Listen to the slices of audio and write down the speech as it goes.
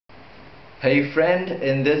Hey friend,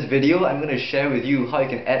 in this video I'm going to share with you how you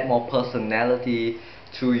can add more personality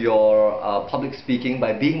to your public speaking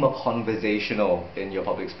by being more conversational in your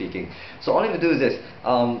public speaking. So all you have to do is this.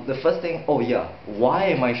 The first thing, why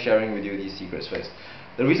am I sharing with you these secrets first?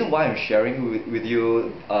 The reason why I'm sharing with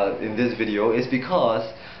you in this video is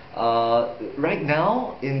because right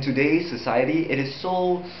now in today's society it is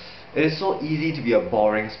so easy to be a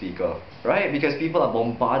boring speaker, right? Because people are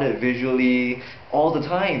bombarded visually all the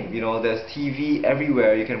time. You know, there's TV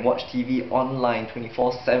everywhere. You can watch TV online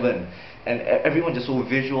 24/7, and everyone's just so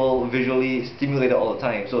visually stimulated all the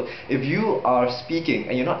time. So if you are speaking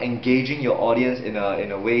and you're not engaging your audience in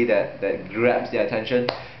a way that grabs their attention,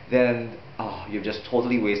 then you've just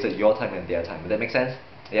totally wasted your time and their time. Does that make sense?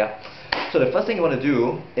 Yeah. So the first thing you want to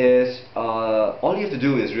do is all you have to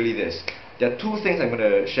do is really this. There are two things I'm going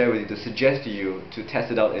to share with you to suggest to you to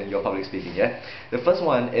test it out in your public speaking. Yeah. The first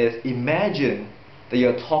one is imagine that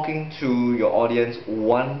you're talking to your audience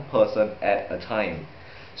one person at a time.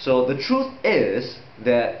 So the truth is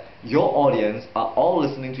that your audience are all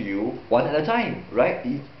listening to you one at a time, right?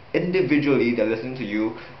 Individually they're listening to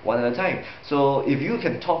you one at a time. So if you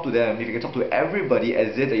can talk to them, if you can talk to everybody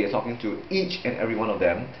as if that you're talking to each and every one of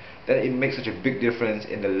them, then it makes such a big difference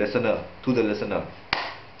in the listener, to the listener.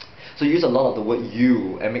 So use a lot of the word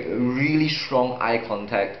you and make really strong eye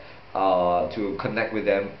contact to connect with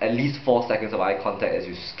them. At least 4 seconds of eye contact as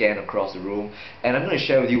you scan across the room. And I'm going to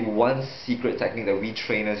share with you one secret technique that we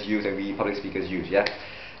trainers use and we public speakers use. Yeah,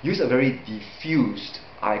 use a very diffused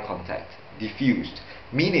eye contact. Diffused,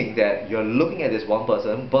 meaning that you're looking at this one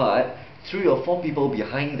person, but 3 or 4 people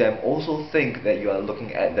behind them also think that you are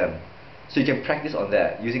looking at them. So you can practice on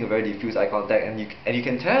that using a very diffuse eye contact, and you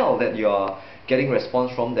can tell that you're getting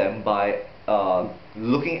response from them by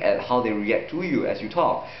looking at how they react to you as you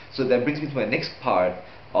talk. So that brings me to my next part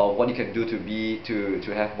of what you can do to be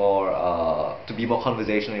more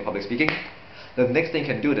conversational in public speaking. The next thing you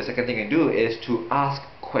can do, the second thing you can do, is to ask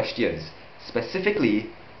questions, specifically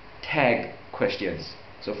tag questions.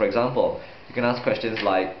 So for example, you can ask questions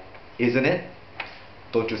like, isn't it?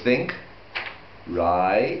 Don't you think?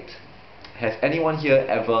 Right? Has anyone here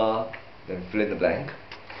ever, then fill in the blank.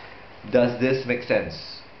 Does this make sense?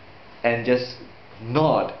 And just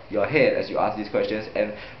nod your head as you ask these questions,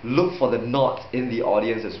 and look for the nods in the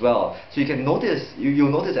audience as well. So you can notice, you'll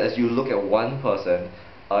notice as you look at one person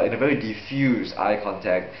in a very diffuse eye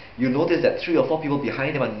contact, you'll notice that 3 or 4 people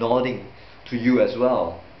behind them are nodding to you as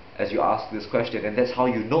well as you ask this question, and that's how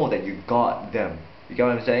you know that you got them. You get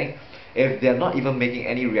what I'm saying? If they're not even making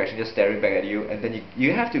any reaction, just staring back at you, and then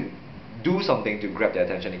you have to do something to grab their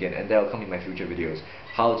attention again, and that'll come in my future videos,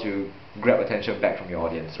 how to grab attention back from your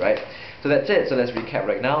audience, right? So that's it. So let's recap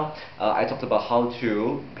right now. I talked about how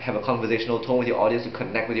to have a conversational tone with your audience, to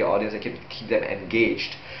connect with your audience and keep them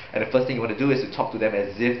engaged. And the first thing you want to do is to talk to them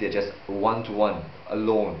as if they're just one-to-one,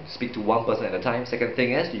 alone. Speak to one person at a time. Second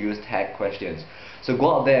thing is to use tag questions. So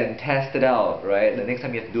go out there and test it out, right? The next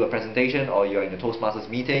time you have to do a presentation or you're in a Toastmasters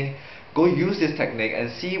meeting, go use this technique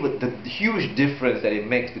and see what the huge difference that it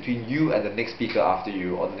makes between you and the next speaker after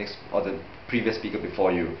you, or the previous speaker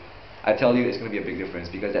before you. I tell you, it's going to be a big difference,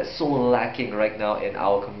 because that's so lacking right now in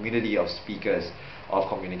our community of speakers, of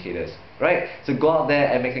communicators, right? So go out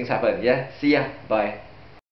there and make things happen. Yeah, see ya, bye.